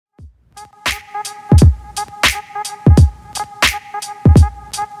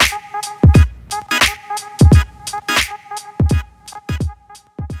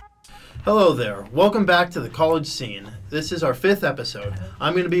Hello there. Welcome back to the college scene. This is our 5th episode.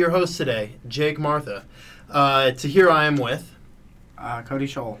 I'm going to be your host today, Jake Martha. Here I am with... Cody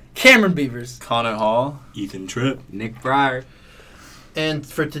Scholl. Cameron Beavers. Connor Hall. Ethan Tripp. Nick Breyer. And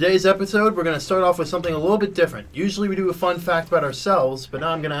for today's episode, we're going to start off with something a little bit different. Usually we do a fun fact about ourselves, but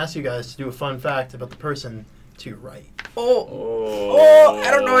now I'm going to ask you guys to do a fun fact about the person to your right. I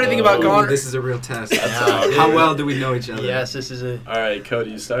don't know anything about Connor. This is a real test. Yeah. How well do we know each other? Yes, this is a... All right,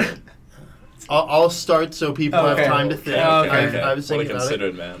 Cody, you start. I'll start so people have time to think. I was thinking about it.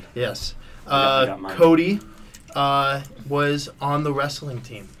 Considered man. Yes. got mine. Cody was on the wrestling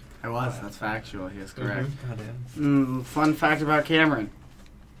team. I was. That's factual. He is correct. Mm-hmm. Fun fact about Cameron.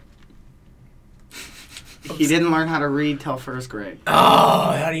 He didn't learn how to read till 1st grade.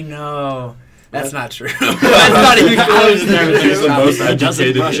 Oh, how do you know? That's not true. That's not even close. He's the most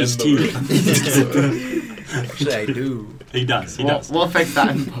educated brush his in the teeth. Actually, I do. He does. We'll fix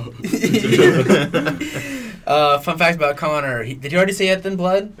that in post. Fun fact about Connor. Did you already say it in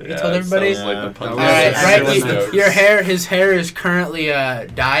blood? You told everybody? Like the All punch. right. Your hair. His hair is currently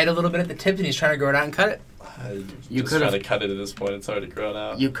dyed a little bit at the tip, and he's trying to grow it out and cut it. You could have cut it at this point. It's already grown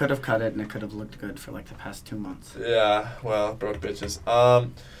out. You could have cut it, and it could have looked good for like the past 2 months. Yeah. Well, broke bitches.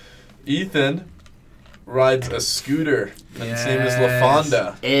 Ethan rides a scooter. And his name is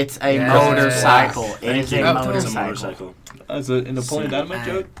LaFonda. It's a Yes. motorcycle. It is a Oh, It's a motorcycle. Is it a Napoleon Dynamite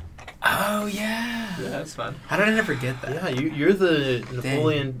joke? Oh yeah. Yeah, that's fine. How did I never get that? Yeah, you're the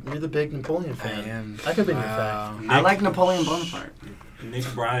Napoleon. You're the big Napoleon fan. I am. That could have been your fact. I like Napoleon Bonaparte. Nick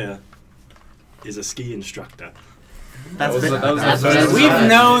Breyer is a ski instructor. That's That was that's the first been- We've time.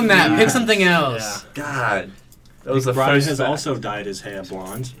 known that. Pick something else. God. That was Nick the Breyer first has fact. also dyed his hair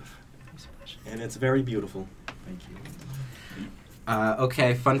blonde, and it's very beautiful. Thank you.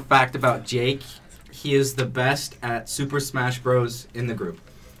 Okay, fun fact about Jake. He is the best at Super Smash Bros. In the group.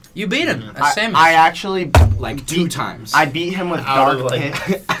 You beat him. Mm. That's Samus. I actually Like 2 times. I beat him with Out of, Dark like,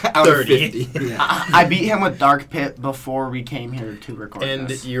 Pit. Out of 30. 50. Yeah. I beat him with Dark Pit before we came here to record And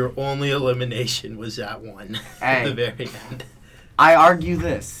this. your only elimination was that one at Hey. the very end. I argue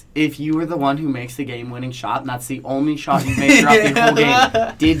this. If you were the one who makes the game-winning shot, and that's the only shot you made throughout the whole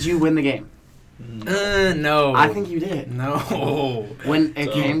game, did you win the game? No. I think you did. No. When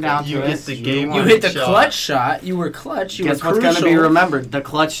it came down you to get it, the game You winning hit the shot. clutch shot. You were clutch. You guess were what's going to be crucial. remembered? The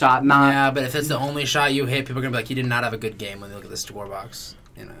clutch shot, not... Yeah, but if it's the only shot you hit, people are gonna be like, "You did not have a good game" when they look at the score box.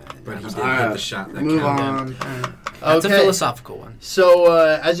 You know. But he did Alright, hit the shot that Move counted. on. That's Okay. a philosophical one. So,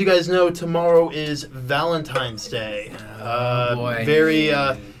 as you guys know, tomorrow is Valentine's Day. Oh, boy. Very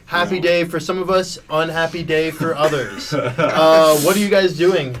happy day for some of us, unhappy day for others. What are you guys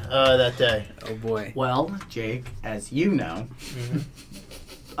doing that day? Oh boy. Well, Jake, as you know,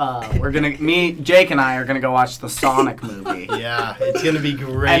 Jake and I are gonna go watch the Sonic movie. Yeah, it's going to be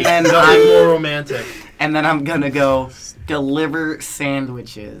great. And then Nothing more romantic. And then I'm gonna go deliver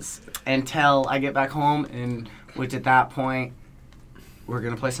sandwiches until I get back home, and which at that point, we're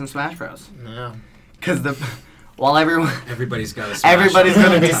gonna play some Smash Bros. Yeah. Because while Everybody's got a smash. everybody's on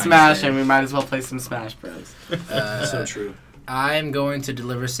gonna be Valentine's smashing, Day. we might as well play some Smash Bros. So true. I'm going to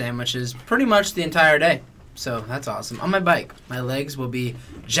deliver sandwiches pretty much the entire day. So that's awesome. On my bike, my legs will be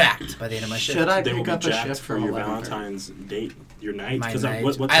jacked by the end of my shift. Should I They will pick be up a jacked shift for from your 11:30? Valentine's date, your night. My 'Cause night.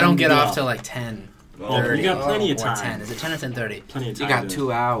 what I time don't do you get off till like 10. Oh, you got plenty of Or time. 10. Is it 10 or 10:30? Plenty of You time. got to-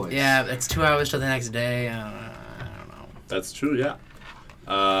 2 hours. Yeah, it's 2 hours till the next day. I don't know. That's true, yeah.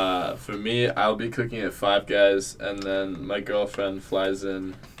 For me, I'll be cooking at Five Guys, and then my girlfriend flies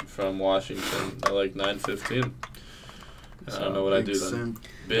in from Washington at like 9:15. I don't know what I do then.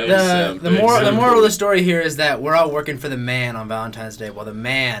 Big simp, The big moral simp of the story here is that we're all working for the man on Valentine's Day, while the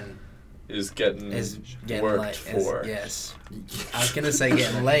man is getting worked worked for. Yes. I was gonna say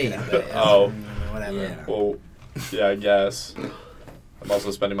getting laid, but Oh. whatever. Yeah. Well, yeah, I guess. I'm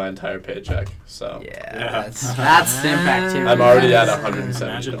also spending my entire paycheck, so Yeah, That's simp activity. I'm already at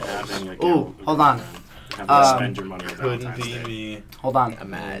Imagine $170. having a Ooh, hold on. Have to spend your money on Couldn't Valentine's be Day. me. Hold on.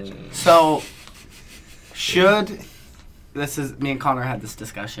 Imagine. So, me and Connor had this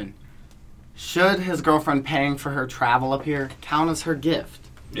discussion. Should his girlfriend paying for her travel up here count as her gift?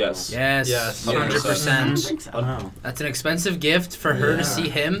 Yes. Yes. Yes. 100%. I don't think so. Wow. That's an expensive gift for her Yeah. to see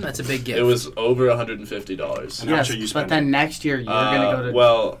him. That's a big gift. It was over $150. And how Yes, much are you but spending? then next year you're gonna go to.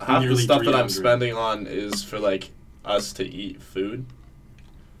 Well, half the Nearly stuff that I'm 300. spending on is for like us to eat food,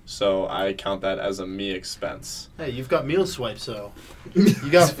 so I count that as a me expense. Hey, you've got meal swipes, so you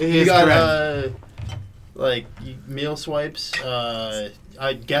got meal swipes,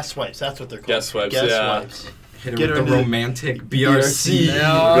 guest swipes. That's what they're called. Guest swipes, Guest yeah. swipes. Hit her Get with her the into the romantic BRC.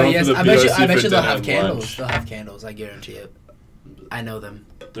 No, Going yes, for the I bet you BRC they'll for have dinner and candles. lunch. They'll have candles, I guarantee it. I know them.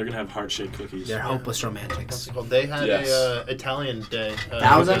 They're gonna have heart-shaped cookies. They're hopeless What's romantics. it called? They had Yes. a Italian day.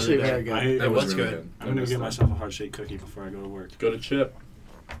 That was the actually other day. very good. I, It was really good. I'm gonna get myself a heart-shaped cookie before I go to work. Go to Chip.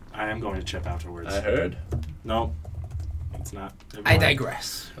 I am going to Chip afterwards. I heard. No, it's not. I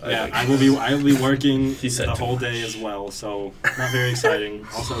digress. Yeah, I will be working He said the too whole much. day as well, so not very exciting.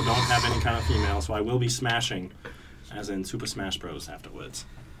 Also, don't have any kind of female, so I will be smashing, as in Super Smash Bros. Afterwards.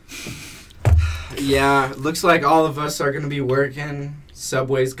 Yeah, looks like all of us are going to be working.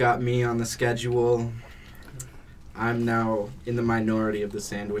 Subway's got me on the schedule. I'm now in the minority of the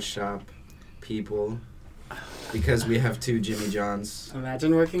sandwich shop people because we have 2 Jimmy John's.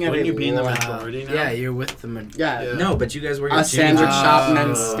 Imagine working at Wouldn't you be in the wow. majority now? Yeah, you're with them. Yeah. No, but you guys work A at Jimmy sandwich John's. shop and then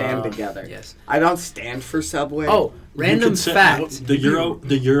Oh. stand together. Yes. I don't stand for Subway. Oh, random You could say- fact. The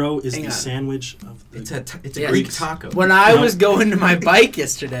euro is Hang the on. sandwich of the It's a Yes. Greek taco. When I No. was going to my bike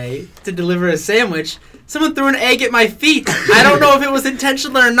yesterday to deliver a sandwich, someone threw an egg at my feet. I don't know if it was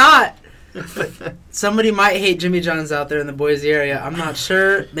intentional or not. Somebody might hate Jimmy John's out there in the Boise area. I'm not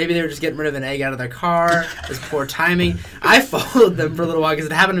sure. Maybe they were just getting rid of an egg out of their car. It was poor timing. I followed them for a little while because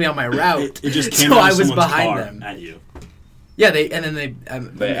it happened to be on my route. It just came so out I of was someone's behind car them. at you. Yeah, they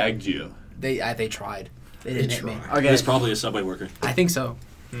They egged you. they tried. They didn't hit me. Okay. It's probably a Subway worker. I think so.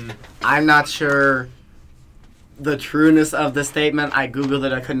 I'm not sure the trueness of the statement. I googled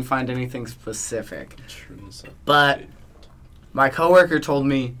it. I couldn't find anything specific. But my coworker told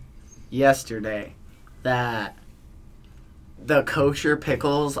me yesterday that the kosher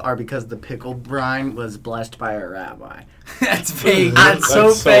pickles are because the pickle brine was blessed by a rabbi. That's fake. That's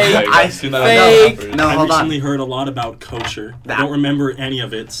so fake. I've seen that Fake. on No, I hold on. recently heard a lot about kosher. I That- don't remember any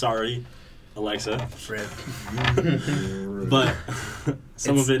of it. Sorry, Alexa. But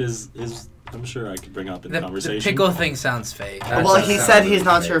some It's- of it is I'm sure I could bring up in The conversation. pickle thing sounds fake. That Well, does he sound said really he's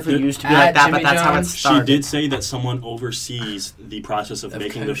not fake. sure if it used to be At like that, Jimmy but that's how it John's? She started. did say that someone oversees the process of Of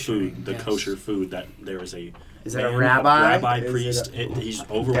making the food, koshering, the yes. kosher food. That there is a Is it a man, rabbi? Is it priest. a- He's They're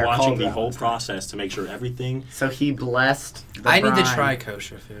overwatching called the whole rabbis. process to make sure everything. So he blessed the I need to brine. try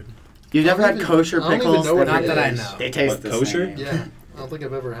kosher food. You've never I had don't kosher even- I don't even pickles? know what Not it that I is. know. They taste What, the kosher? same. Yeah, I don't think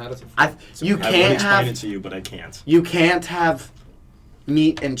I've ever had it. You I will can't explain have it to you, but I can't. you can't have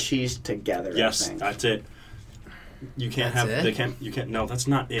meat and cheese together. Yes, I think. that's it. You can't That's have. it? They can't. You can't. No, that's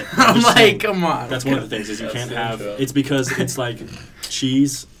not it. I'm just like, saying, come on. that's one of the things is you That's can't the have. intro. It's because it's like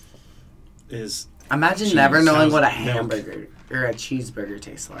cheese is. Imagine Cheese never knowing sounds what a like milk. hamburger or a cheeseburger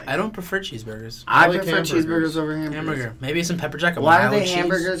tastes like. I don't prefer cheeseburgers. I like prefer hamburgers. cheeseburgers over hamburgers. Hamburger. Maybe some pepper jack. Why are they mild cheese.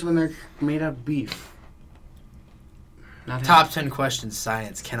 hamburgers when they're made of beef? Not Top 10 questions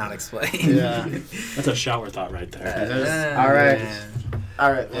science cannot explain. Yeah. That's a shower thought right there. All right. Yeah.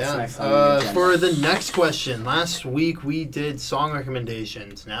 All right. What's Yeah. next on the agenda? For the next question, last week we did song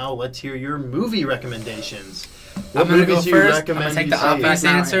recommendations. Now let's hear your movie recommendations. What I'm gonna go movies do you first. I'm gonna recommend take you the see? obvious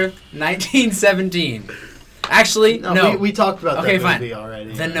Now. answer. 1917. Actually, no. We talked about Okay, that fine. movie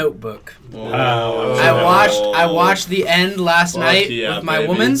already. The Notebook. Wow. I watched the end last Fuck night yeah, with my baby.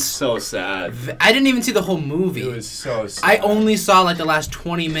 woman's. So sad. I didn't even see the whole movie. It was so sad. I only saw like the last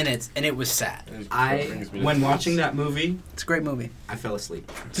 20 minutes, and it was sad. When watching that movie, It's a great movie. I fell asleep.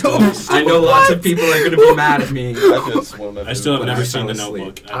 Oh, I know lots of people are going to be mad at me. I still have When never I seen fell The asleep.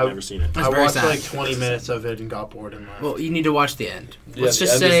 Notebook. I've never seen it. That's I very watched sad. like 20 minutes of it and got bored and left. Well, you need to watch the end. Yeah, Let's the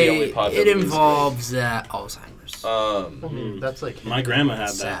just end is the say only part that it really is involves Alzheimer's. That's like My grandma had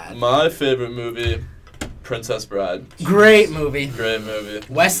that. Sad. My favorite movie, Princess Bride. Great movie. Great movie.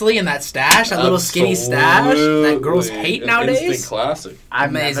 Wesley and that stash, that little skinny stash that girls Absolutely. hate An nowadays. Instant classic.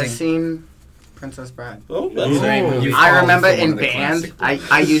 I've never Amazing. seen Princess Bride. Oh, Ooh. that's Great movie. You've I fallen remember for one in of the band.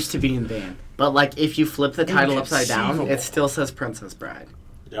 classic I used to be in band, but like if you flip the title upside down, Inconceivable. it still says Princess Bride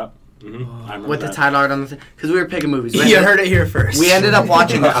Yep. Mm-hmm. I remember with the that. title art on the thing. Because we were picking movies. We You ended- heard it here first. We ended up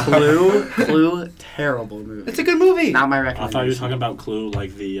watching Clue. Clue, terrible movie. It's a good movie. Not my I recommendation. thought you were talking about Clue,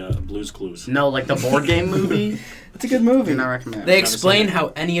 like the Blue's Clues. No, like the board game movie. It's a good movie. Do not recommend. They Never seen explain it.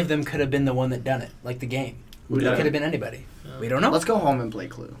 how any of them could have been the one that done it, like the game. Who It did could it? have been anybody. We don't know. Let's go home and play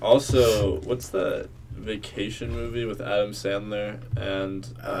Clue. Also, what's that vacation movie with Adam Sandler and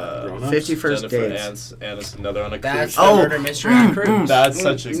Grown-Ups? 50 First Jennifer Days. Aniston? No, they're on a That's cruise. the Oh, murder mystery on a cruise. That's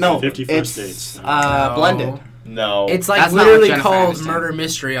such a No, 50 First it's Dates. blended. No. It's like That's not literally with Jennifer called Aniston. Murder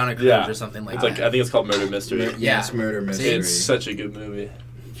Mystery on a cruise Yeah. or something like It's that. like I think it's called Murder Mystery. Yeah. Yes, murder mystery. It's such a good movie.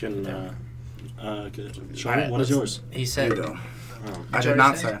 You can, Sean, Alright, what is let's- yours? He said. You go. Oh. I did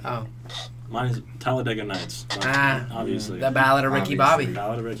not say. Oh, Mine is Talladega Nights. Mm, Obviously. the Ballad of Ricky Bobby.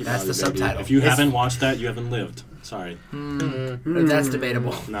 Ballad of Ricky That's Bobby, the baby. subtitle. If you It's- haven't watched that, you haven't lived. Sorry. That's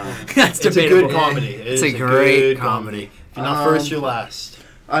debatable. No. That's It's a debatable. good comedy. It's It's a great good comedy. If you're not first, you're last.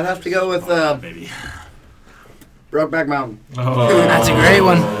 I'd have to go with Baby. Brokeback Mountain. Oh. That's a great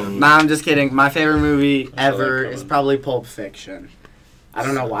one. Nah, I'm just kidding. My favorite movie ever that is coming. probably Pulp Fiction. I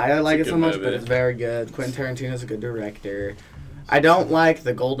don't know why I like It's it a so good much, but movie. it's very good. Quentin Tarantino's a good director. I don't like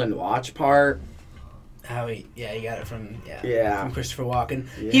the Golden Watch part. How he got it from Yeah. from Christopher Walken.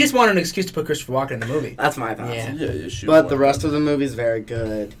 Yeah. He just wanted an excuse to put Christopher Walken in the movie. That's my thoughts. Yeah. Yeah, you shoot But one the rest gun. of the movie is very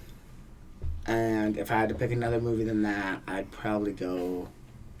good. And if I had to pick another movie than that, I'd probably go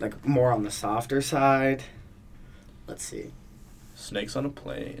like more on the softer side. Let's see. Snakes on a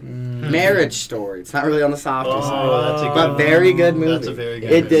Plane. Marriage Story. It's not really on the softer side. Oh, that's a good But very good movie. That's a very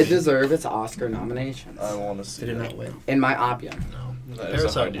good It movie. did deserve its Oscar nominations. I want to see Did it that. not win? In my opinion. That is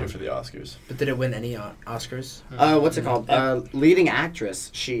a hard year for the Oscars. But did it win any Oscars? What's it called? Leading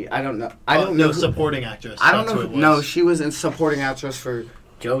actress. I don't know. I Oh, don't no, know. Who, supporting actress. I don't That's know. who it No, was. she was in supporting actress for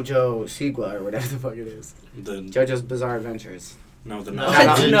JoJo Siwa or whatever the fuck it is. The, JoJo's Bizarre Adventures. no, the No.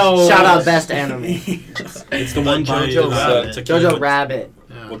 Shout out, No. shout out Best Anime. It's the one by Jojo Rabbit. Taika JoJo Rabbit.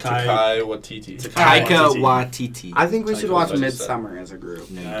 Yeah. Wakai. Takai Watiti. Taika Waititi. I think we should Taika watch was what you said. Midsummer as a group.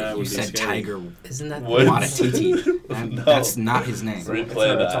 No, That you would be said scary. Tiger Isn't that What? Waititi. No. That's not his name. Replay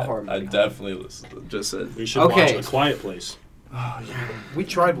It's a that. horror I movie. definitely just said. We should Okay. watch A Quiet Place. We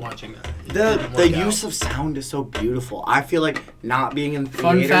tried watching that. It The didn't work out. use of sound is so beautiful. I feel like not being in theater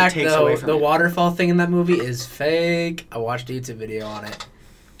Fun fact takes though, away from the it. waterfall thing in that movie is fake. I watched a YouTube video on it.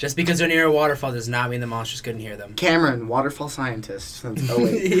 Just because they're near a waterfall does not mean the monsters couldn't hear them. Cameron, waterfall scientist since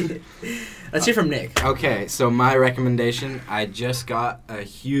 08. Let's hear from Nick. Okay, so my recommendation, I just got a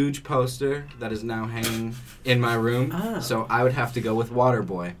huge poster that is now hanging in my room. Ah. So I would have to go with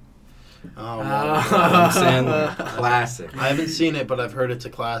Waterboy. Oh, Oh. wow. Adam Sandler, classic. I haven't seen it, but I've heard it's a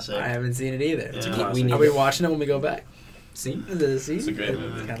classic. I haven't seen it either. It's a Yeah. classic. We need Are we watching it when we go back? See? See? It's a great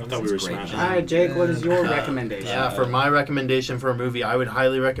movie. I thought we were It's great. smashing. Alright, Jake, what is your Uh, recommendation? Yeah, for my recommendation for a movie, I would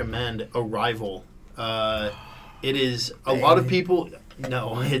highly recommend Arrival. It is a lot of people.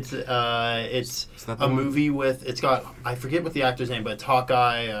 No, it's Is that the a one? movie with. It's got, I forget what the actor's name, but it's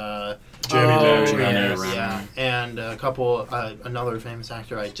Hawkeye. Jeremy yeah, Renner. yeah, and a couple, another famous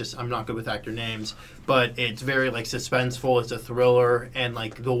actor. I'm not good with actor names, but it's very like suspenseful. It's a thriller, and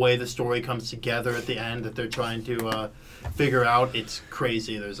like the way the story comes together at the end that they're trying to figure out, it's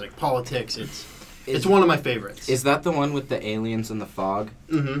crazy. There's like politics. It's one of my favorites. Is that the one with the aliens in the fog?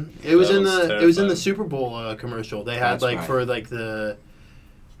 Mm-hmm. It was That in was the terrifying. Super Bowl commercial. They had That's like right. for like the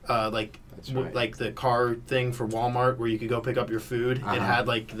That's right. like the car thing for Walmart where you could go pick up your food. It Uh-huh. had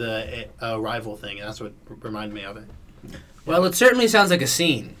like the Arrival thing, and that's what reminded me of it. Well, it certainly sounds like a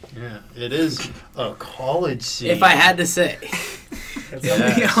scene. Yeah, it is a college scene. If I had to say.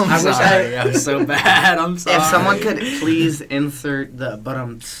 Yes. I'm I wish sorry. I'm so bad. I'm sorry. If someone could please insert the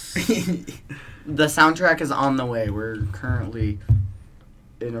the soundtrack is on the way. We're currently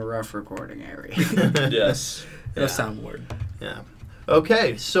in a rough recording area. Yes. No soundboard. Yeah.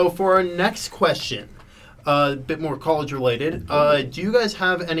 Okay, so for our next question, a bit more college related. Do you guys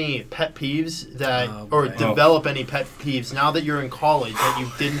have any pet peeves that, Oh, or boy. develop any pet peeves now that you're in college that you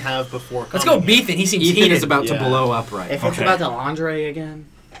didn't have before? Let's go, coming here? Beefin. He seems Ethan heated. is about to Yeah. blow up right If now. it's about the lingerie again,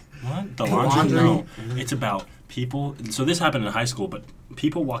 What? The Laundry? laundry? No. It's about people. So this happened in high school, but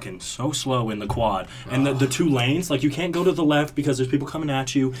people walking so slow in the quad. And the two lanes, like you can't go to the left because there's people coming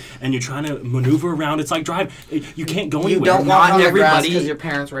at you and you're trying to maneuver around. It's like drive. You can't go you anywhere. don't Not walk on the grass everybody- because your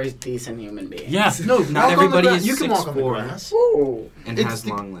parents raised decent human beings. Yeah. No, Not walk on the everybody gra- is You can walk on the 6'4". grass. Whoa. And It's has the-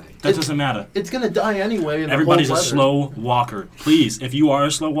 long legs. That doesn't matter. It's gonna die anyway. In the Everybody's a cold weather. slow walker. Please, if you are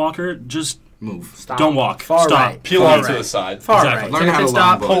a slow walker, just Move. Stop. don't walk. Far Stop. right. Peel Far off to right. the side. Far Exactly. right. Learn Take how a to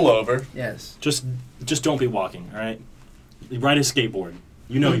stop. longboard. Pull over. Yes. Just don't be walking. All right. Ride a skateboard.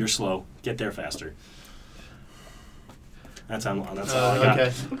 You know you're slow. Get there faster. That's all I got.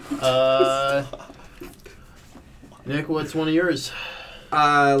 Okay. Nick, what's one of yours?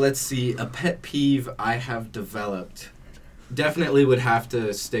 Let's see. A pet peeve I have developed. Definitely would have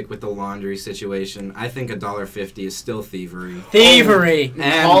to stick with the laundry situation. I think $1.50 is still thievery. Thievery.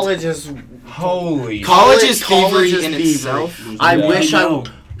 And College is Holy. college is college thievery is in thievery. itself. I Yeah. wish I No.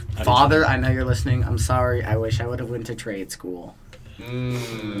 Father, I know you're listening. I'm sorry. I wish I would have went to trade school.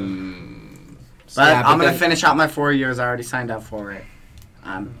 Mm. But Yeah, but I'm gonna then- finish out my 4 years. I already signed up for it.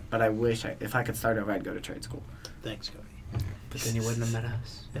 But I wish if I could start over, I'd go to trade school. Thanks, Cody. But then you wouldn't have met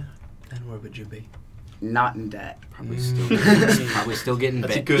us. Yeah. Then where would you be? Not in debt. Probably still, probably still getting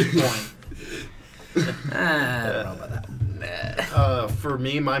That's a bit. good point. I don't know about that. For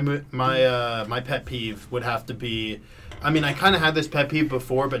me, my pet peeve would have to be. I mean, I kind of had this pet peeve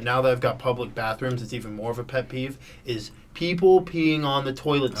before, but now that I've got public bathrooms, it's even more of a pet peeve. Is people peeing on the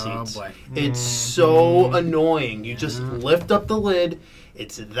toilet Oh seats? boy. It's so annoying. You just lift up the lid,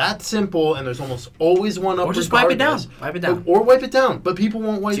 It's that simple, and there's almost always one up. Or just wipe it down. regardless. Wipe it down. Or wipe it down. But people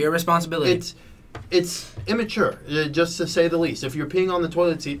won't wipe. It's your responsibility. It's immature, just to say the least. If you're peeing on the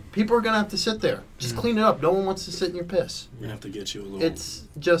toilet seat, people are gonna have to sit there. Just clean it up. No one wants to sit in your piss. We have to get you a little. It's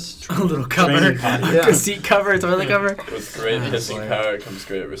just a little cover, Training potty. a seat cover, a toilet cover. With great pissing boy. power comes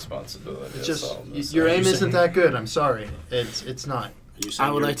great responsibility. That's just all I'm gonna say. your aim You're isn't saying- that good. I'm sorry. It's not. You said I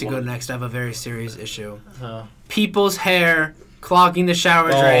would you're like to go one- next. I have a very serious issue. Uh, People's hair clogging the shower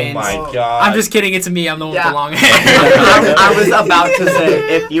Oh drains. my Oh. god! I'm just kidding. It's me. I'm the one with Yeah. the long hair. I was about to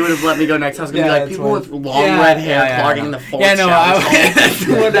say, if you would have let me go next, I was going to Yeah, be like, that's people fine. with long red hair clogging the full Yeah, no, shower. that's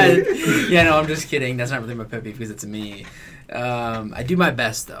what yeah, no, I'm just kidding. That's not really my pet peeve because it's me. I do my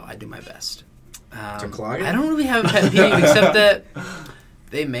best, though. I do my best. To clog it? I don't really have a pet peeve except that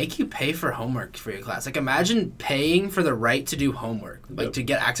they make you pay for homework for your class. Like, imagine paying for the right to do homework, like Yep. to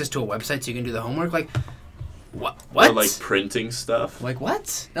get access to a website so you can do the homework. Like, what? Or like printing stuff. Like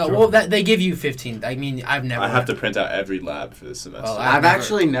what? No, well, that they give you 15. I mean, I've never. I have to print out every lab for this semester. Well, I've never-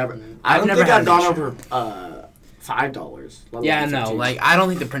 actually never. I don't never think had I've an gone issue. over $5. let Yeah, alone no, 15. like I don't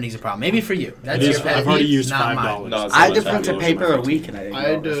think the printing's a problem. Maybe for you. That's It is- your pet I've already peeve, used not mine. $5. No, it's I not had to like print a that. paper a week, and I didn't. I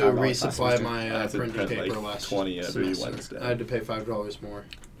had go to over $5 last resupply semester. my I had to printing print, paper like, last 20 every semester. Wednesday. I had to pay $5 more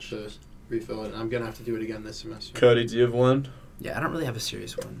to refill it. I'm gonna have to do it again this semester. Cody, do you have one? Yeah, I don't really have a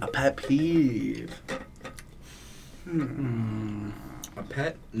serious one. A pet peeve. A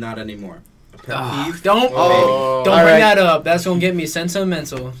pet? Not anymore. A pet Ugh, peeve? don't Oh. don't All bring right. that up. That's gonna get me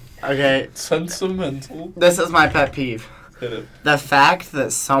sentimental. Okay, Sentimental. this is my pet peeve. Hit it. The fact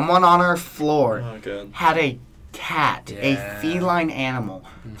that someone on our floor Oh god. had a cat, Yeah. a feline animal,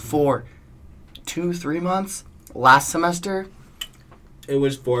 for 2-3 months last semester. It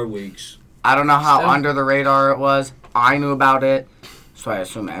was 4 weeks. I don't know how Still. under the radar it was. I knew about it, so I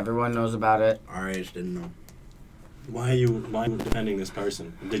assume everyone knows about it. Our age didn't know. Why are you defending this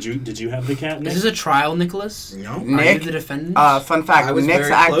person? Did you have the cat? Nick? Is this a trial, Nicholas? No. Are you Nick, the defendant? fun fact, I was Nick's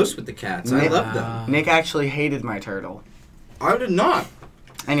very close with the cats. I Nick- loved them. Nick actually hated my turtle. I did not.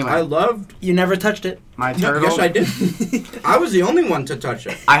 Anyway, I loved. You never touched it. my No, turtle. yes, I did. I was the only one to touch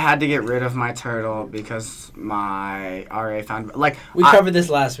it. I had to get rid of my turtle because my RA found We covered this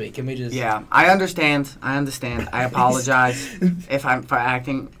last week. Can we just? Yeah, I understand. I apologize if I'm for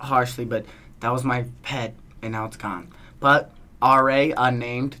acting harshly, but that was my pet, and now it's gone. But RA,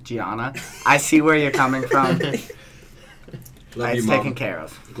 unnamed, Gianna, I see where you're coming from. Love you, It's Mom. taken care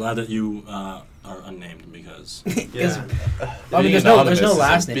of. Glad that you are unnamed because Yeah. I mean, Being there's no anonymous is a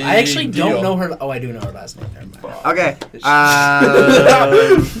last name. I big actually deal. don't know her. Oh, I do know her last name. Never mind. Okay.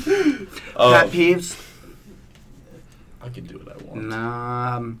 Oh, Pet peeves. I can do what I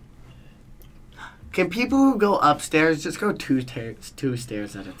want. Can people who go upstairs just go two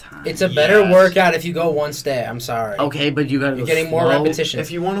stairs at a time? It's a better Yes. workout if you go one step. I'm sorry. okay, but you gotta. You're go getting more slow. repetitions. If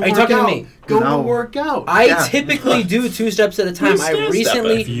you want Are to you work talking to out, me? go No. to work out. I Yeah. typically do 2 steps at a time. Who stands if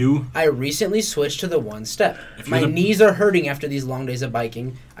recently, you I recently switched to the 1 step. If you're My the- knees are hurting after these long days of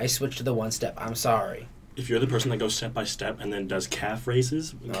biking. I switched to the 1 step. I'm sorry. if you're the person that goes step by step and then does calf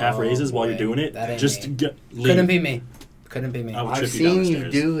raises Oh, while you're boy. doing it, That ain't just me. leave. Couldn't be me. Couldn't be me. I would I've trip you down seen the you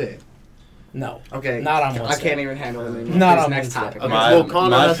stairs. do it. No. Okay. Not on one I step. can't even handle it anymore. Not Please, on next one topic. step. Okay. My, Well, Connor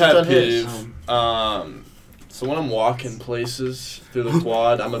my hasn't pet done his. peeve. So when I'm walking places through the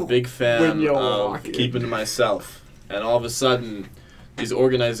quad, I'm a big When fan you're of walking. keeping to myself. And all of a sudden, these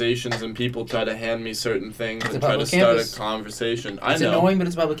organizations and people try to hand me certain things It's and a try to public start campus. a conversation. I It's know. annoying, but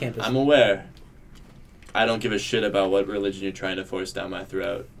it's public campus. I'm aware. I don't give a shit about what religion you're trying to force down my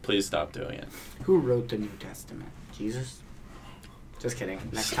throat. Please stop doing it. Who wrote the New Testament? Jesus? Just kidding.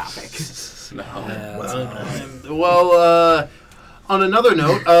 Next topic. No. Yeah, that's annoying. Well, on another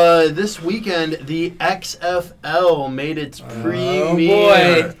note, this weekend the XFL made its premiere.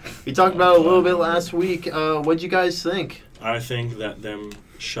 boy. We talked about it a little bit last week. What'd you guys think? I think that them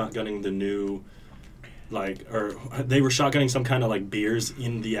shotgunning the new, or they were shotgunning some kind of beers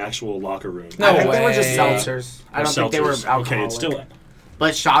in the actual locker room. No I think they were just way. seltzers. I don't think they were Seltzers. alcoholic. Okay, it's still.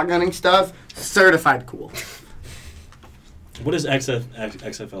 But shotgunning stuff, certified cool. What does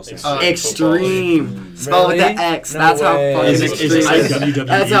XFL stand? Uh, Extreme. Spell with Really? the X. No That's how way. fucking Is it extreme like it is. WWE?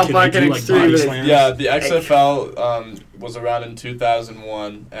 That's how Can they fucking do, extreme body it is. slams? Yeah, the XFL was around in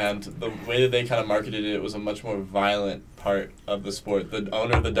 2001, and the way that they kind of marketed it was a much more violent part of the sport. The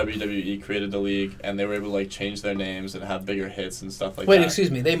owner of the WWE created the league, and they were able to change their names and have bigger hits and stuff like Wait, that.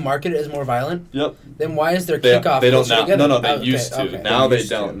 excuse me. They market it as more violent? Yep. Then why is their They kickoff don't closer now. together? No, they Oh, okay, used to. okay. Now They they used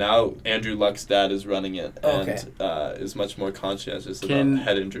don't. to. Now Andrew Luck's dad is running it Okay. and is much more conscientious Can- about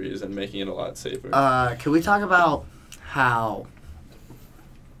head injuries and making it a lot safer. Can we talk about how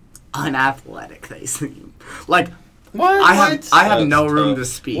unathletic they seem? What? I have That's no room tough. to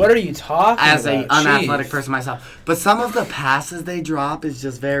speak. What are you talking as about? a unathletic Jeez. person myself? But some of the passes they drop is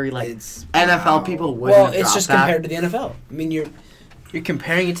just very like It's NFL people wouldn't well, have it's dropped just that. compared to the NFL. I mean, you're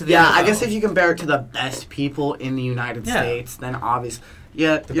comparing it to the Yeah, NFL. I guess if you compare it to the best people in the United Yeah. States, then obviously,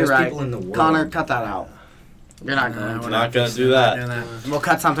 yeah, The you're best right. people in the world. Connor, cut that out. You're not Nah, going we're to. Not gonna do we're not that. doing that. We'll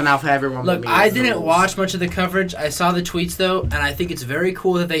cut something out for everyone. but Look, me. I It's the didn't rules. watch much of the coverage. I saw the tweets though, and I think it's very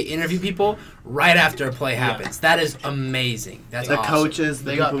cool that they interview people right after a play happens. That is amazing. That's the awesome. coaches.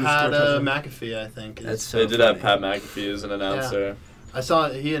 They the got people who Pat score touchdowns. McAfee, I think. That's so They did funny. have Pat McAfee as an announcer. I saw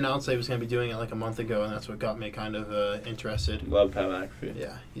he announced that he was going to be doing it like a month ago, and that's what got me kind of interested. Love Pat McAfee.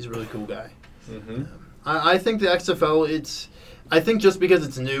 Yeah, he's a really cool guy. Mm-hmm. I think the XFL, I think just because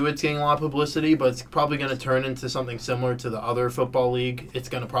it's new, it's getting a lot of publicity, but it's probably going to turn into something similar to the other football league. It's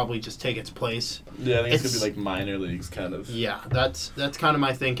going to probably just take its place. Yeah, I think it's It's- gonna be like minor leagues, kind of. Yeah, that's kind of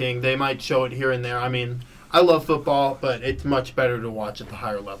my thinking. They might show it here and there. I mean, I love football, but it's much better to watch at the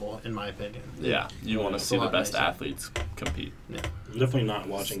higher level, in my opinion. Yeah, you want to It's see a the lot best nicer. athletes compete. I'm definitely not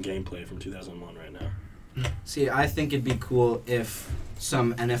watching gameplay from 2001 right now. See, I think it'd be cool if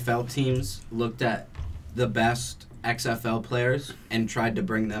some NFL teams looked at the best XFL players and tried to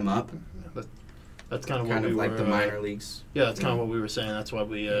bring them up, That's kind of what kind we of like were, the minor leagues. Yeah, that's kind of what we were saying. That's why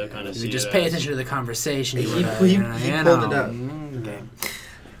we kind of You see just it pay as- attention to the conversation. He- you he- know, he you pulled know. it up. Okay.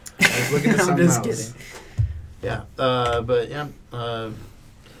 I was looking at I'm something just else. kidding. Yeah, but yeah.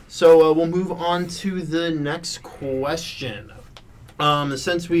 So we'll move on to the next question.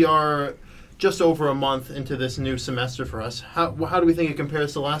 Since we are just over a month into this new semester for us, how do we think it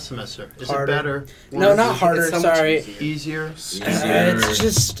compares to last semester? Is Harder. it better? No, worse? not harder. so much Sorry. Easier? It's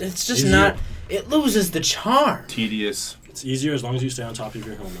just Easier. not. It loses the charm. Tedious. It's easier as long as you stay on top of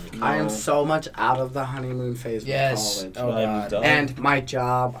your homework. I am so much out of the honeymoon phase Yes. with Oh college. I'm God. done. And my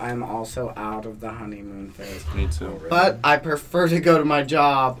job, I'm also out of the honeymoon phase. Me too. But I prefer to go to my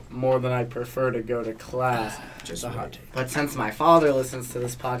job more than I prefer to go to class. Just a hot take. But since my father listens to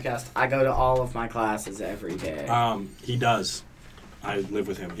this podcast, I go to all of my classes every day. He does. I live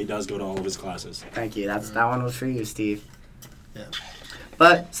with him. He does go to all of his classes. Thank you. That one was for you, Steve. Yeah.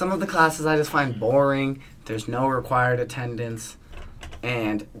 But some of the classes I just find boring. There's no required attendance.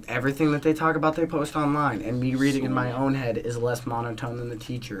 And everything that they talk about, they post online. And me reading in my own head is less monotone than the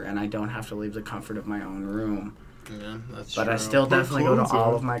teacher. And I don't have to leave the comfort of my own room. Yeah, that's But true. I still definitely go to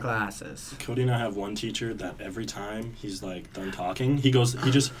all of my classes. Cody and I have one teacher that every time he's like done talking, he just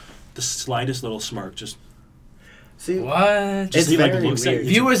the slightest little smirk, just See, What? It's he like very looks at weird.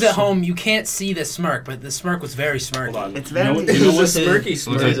 Viewers at home, you can't see the smirk, but the smirk was very smirky. Hold on. It's You know very- what- It you know was a what smirky Looks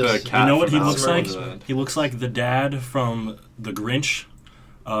smirk. like the Jesus. cat You know what he from looks like? Alice He looks like the dad from The Grinch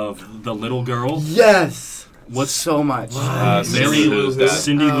of the little girl. yes! What's So much. Cindy Lou's dad.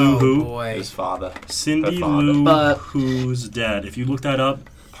 Cindy Lou Who? boy. His father. Cindy Her father. Lou But- Who's dad. If you look that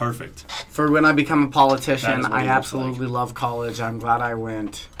up, perfect. For when I become a That politician, is what I he looks absolutely love college. I'm glad I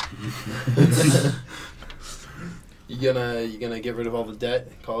went. You gonna get rid of all the debt,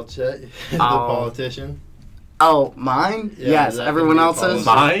 college debt, the Oh. politician? Oh, mine? Yeah, Yes. that Everyone could be a else's?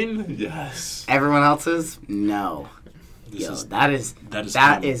 policy. Mine? Yes. Everyone else's? No. This Yo, is that is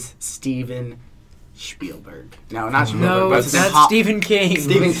dumb. Steven Spielberg. No, not Spielberg. No, what's his name? that's Stephen King.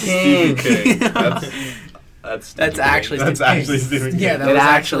 Stephen King. King. That's That's Stephen actually King. That's Stephen actually King. Stephen King. Yeah, that It was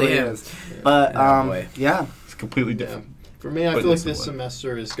actually him. is. But Oh, boy. yeah. It's completely different. For me, I But feel like it's this what?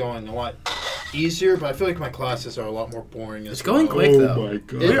 semester is going a lot easier, but I feel like my classes are a lot more boring. It's as going well. quick though. my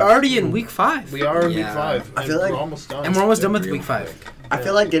god. We're already in week 5. We are in week Yeah. 5. I and feel like- we're almost done. And we're almost done with Real week 5. quick. I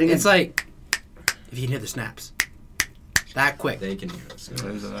feel like getting It's like if you can hear the snaps. That quick. They can hear us.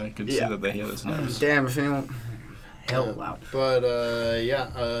 I could Yeah. see that they hear this now. Damn, if anyone. Hell loud. But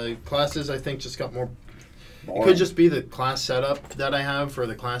classes I think just got more. It Boring. could just be the class setup that I have for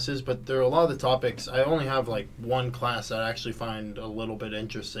the classes, but there are a lot of the topics. I only have like one class that I actually find a little bit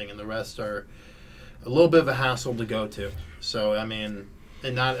interesting, and the rest are a little bit of a hassle to go to. So I mean,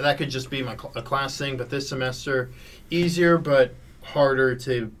 and that could just be a class thing. But this semester, easier but harder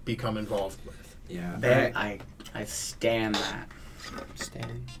to become involved with. Yeah. I stand that.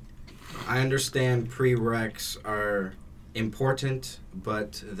 I understand prereqs are important,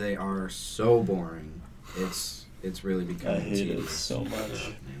 but they are so boring. It's really I becoming hate it tedious. so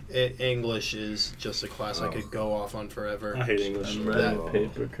much. English is just a class I could go off on forever. I hate English. I'm That- writing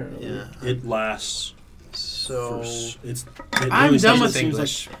paper currently. Yeah. It lasts. So It I'm really done seems- with seems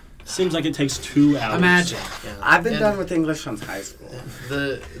English. Seems like it takes 2 hours. Imagine. yeah. I've been And done with English since high school.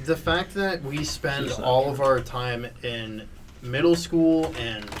 the fact that we spend Just not all true. of our time in middle school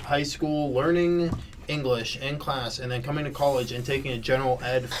and high school learning English in class, and then coming to college and taking a general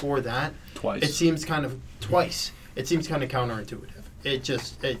ed for that, Twice. it seems kind of twice. it seems kind of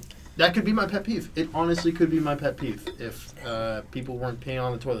counterintuitive. That could be my pet peeve. It honestly could be my pet peeve if people weren't peeing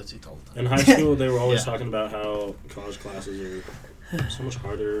on the toilet seats all the time. In high school, they were always Yeah. talking about how college classes are so much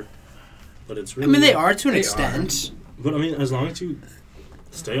harder, but it's I really. mean, they are to an They extent. But I mean, as long as you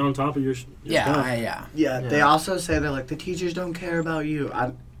stay on top of your stuff. Yeah. Yeah, they Yeah. also say that like the teachers don't care about you.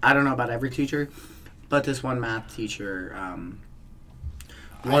 I don't know about every teacher, but this one math teacher,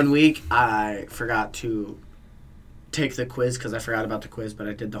 one week I forgot to take the quiz because I forgot about the quiz, but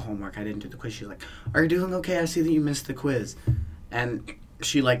I did the homework. I didn't do the quiz. She's like, "Are you doing okay? I see that you missed the quiz," and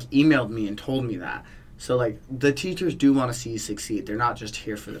she like emailed me and told me that. So like the teachers do want to see you succeed. They're not just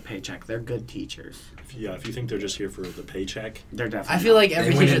here for the paycheck. They're good teachers. If you think they're just here for the paycheck, They're definitely. I feel like They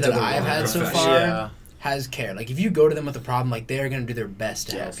every went teacher into that the I've wrong had so profession. far Yeah. has care. Like, if you go to them with a problem, like, they're going to do their best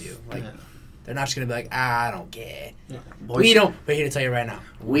to Yes. help you. Like, Yeah. they're not just going to be like, I don't care. Boise, We don't. We're here to tell you right now.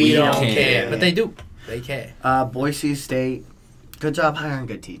 We don't don't care. care. But they do. They care. Boise State. Good job hiring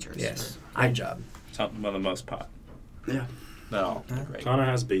good teachers. Yes. I- Good job. Something for the most part. Yeah. No. Great. Connor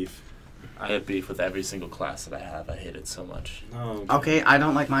has beef. I have beef with every single class that I have. I hate it so much. No. Okay, I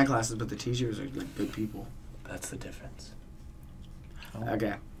don't like my classes, but the teachers are like good people. That's the difference.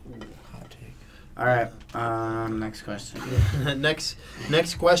 Okay. Hot take. All right. Next question. next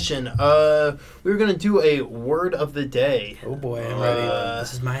question. We were gonna do a word of the day, Oh, boy. I'm ready. Uh,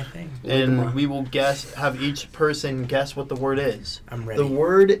 This is my thing. and we will have each person guess what the word is. I'm ready. The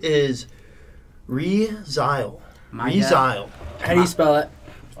word is resile. My Resile. How do you spell it?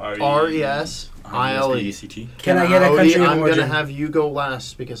 RESILE. ECT. Can I get a country of I'm origin? gonna have you go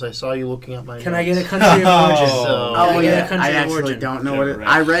last because I saw you looking at my. Can I notes. get a country of origin? So- Oh Can I get a yeah, country I of actually origin? don't know what it. Yeah,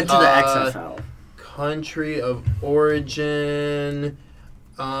 I read to the Uh, XFL. Country of origin.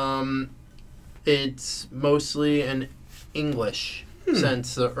 It's mostly in English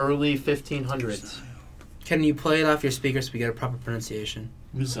since the early 1500s. Can you play it off your speaker so we get a proper pronunciation?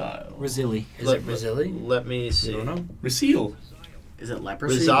 Resile. Brazili. Is it Brazili? Let me I see. don't know. Reseal. Is it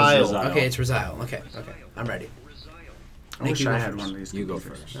leprosy? Resile. Okay, it's Resile. Okay. I'm ready. I wish you I go had first. one of these. You go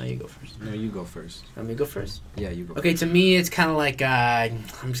computers. first. No, you go first. No, you go first. Let me go first. Yeah, you go. Okay, to me, it's kind of like I'm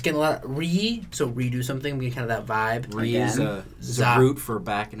just getting a lot of so redo something, we get kind of that vibe. Re is a Za- root for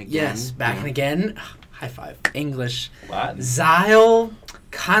back and again. Yes, back and again. High five. English. Latin. Zile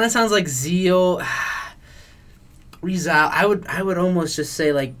kind of sounds like zeal. Resile. I would almost just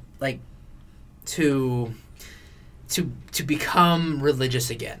say like to become religious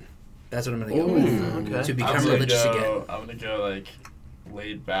again. That's what I'm gonna go with. Okay. To I'm become gonna religious again. I'm gonna go like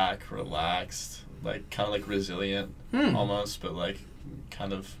laid back, relaxed, like kind of like resilient almost, but like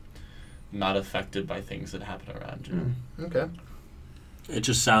kind of not affected by things that happen around you. Okay. It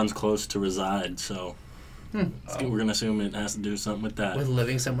just sounds close to reside, so we're gonna assume it has to do something with that. With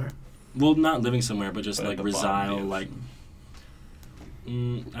living somewhere. Well, not living somewhere, but just But at like the bottom, resile, yeah. like.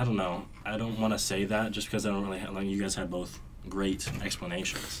 I don't know. I don't want to say that just because I don't really have, like, you guys had both great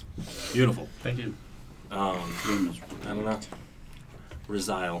explanations. Beautiful. Thank you. I don't know.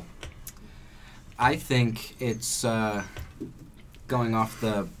 Resile. I think it's going off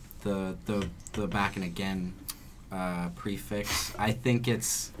the back and again prefix. I think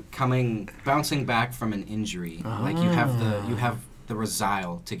it's bouncing back from an injury. Like you have the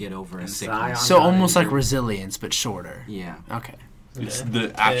resile to get over a sickness. So almost like resilience, but shorter. Yeah. Okay. It's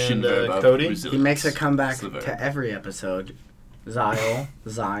the action And, verb of Cody? resilience. He makes a comeback It's the verb. to every episode. Zile,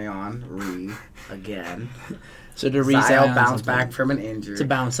 Zion, again. So to Zile bounce back from an injury. to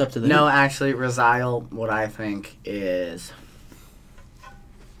bounce up to the No, actually, resile, what I think is...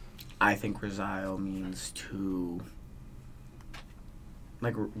 I think resile means to...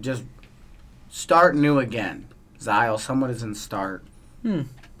 Like, just start new again. Zile, someone is in start.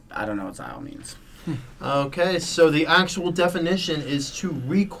 I don't know what zile means. Okay, so the actual definition is to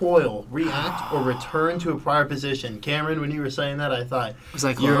recoil, react, or return to a prior position. Cameron, when you were saying that, I thought Was I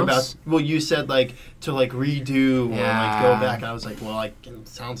you're close? about. Well, you said like to like redo or like Yeah. go back. I was like, well, it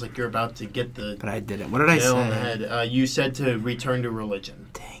sounds like you're about to get the But I didn't. What did I nail on the say? head. You said to return to religion.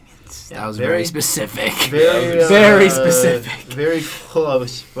 Dang it. Yeah, That was very- very specific. Very, Very specific. Very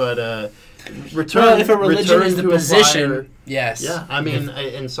close, but return. Well, if a religion return is the to a position, prior- yes. yeah, I mean,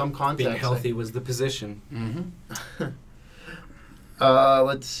 in some context, Being healthy was the position. Mm-hmm.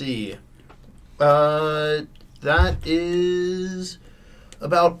 Let's see. That is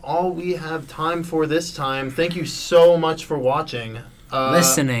about all we have time for this time. Thank you so much for watching.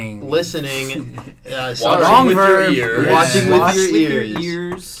 Listening. Listening. Watching Wrong with verb. your ears. Watching Watch with your your ears.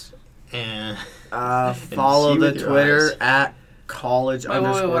 ears. And Follow see the with your Twitter eyes. at college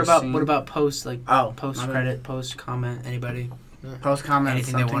 _ What about post, like, Oh, post my bad. credit, post comment, anybody? Post comments,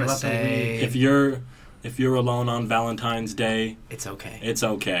 Anything they something want to about the say? week. If you're If you're alone on Valentine's Day, It's okay. it's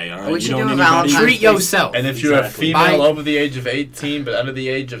okay. All right. We should you don't do a need anybody- Valentine's Treat yourself. And if you're Exactly. a female Bye. over the age of 18 but under the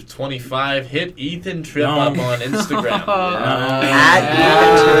age of 25, hit Ethan Tripp No. up on Instagram. At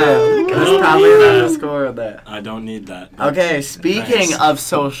Yeah. Ethan Tripp. That's don't probably need an that. underscore of that. I don't need that. Okay, speaking Nice. of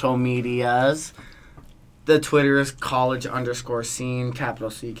social medias, the Twitter is college_scene, capital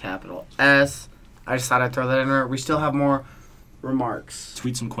C, capital S. I just thought I'd throw that in there. We still have more remarks.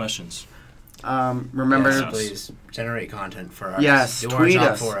 Tweet some questions. Remember, Yes, Yes. please generate content for us. yes, Do our tweet job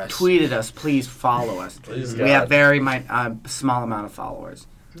us. for us. Tweet at us. Please follow us. Please, We have God. very small amount of followers.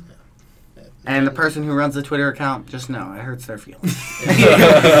 And the person who runs the Twitter account, just know, it hurts their feelings.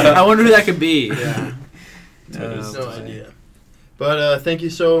 I wonder who that could be. Yeah. No idea. But thank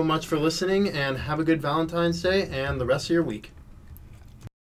you so much for listening, and have a good Valentine's Day and the rest of your week.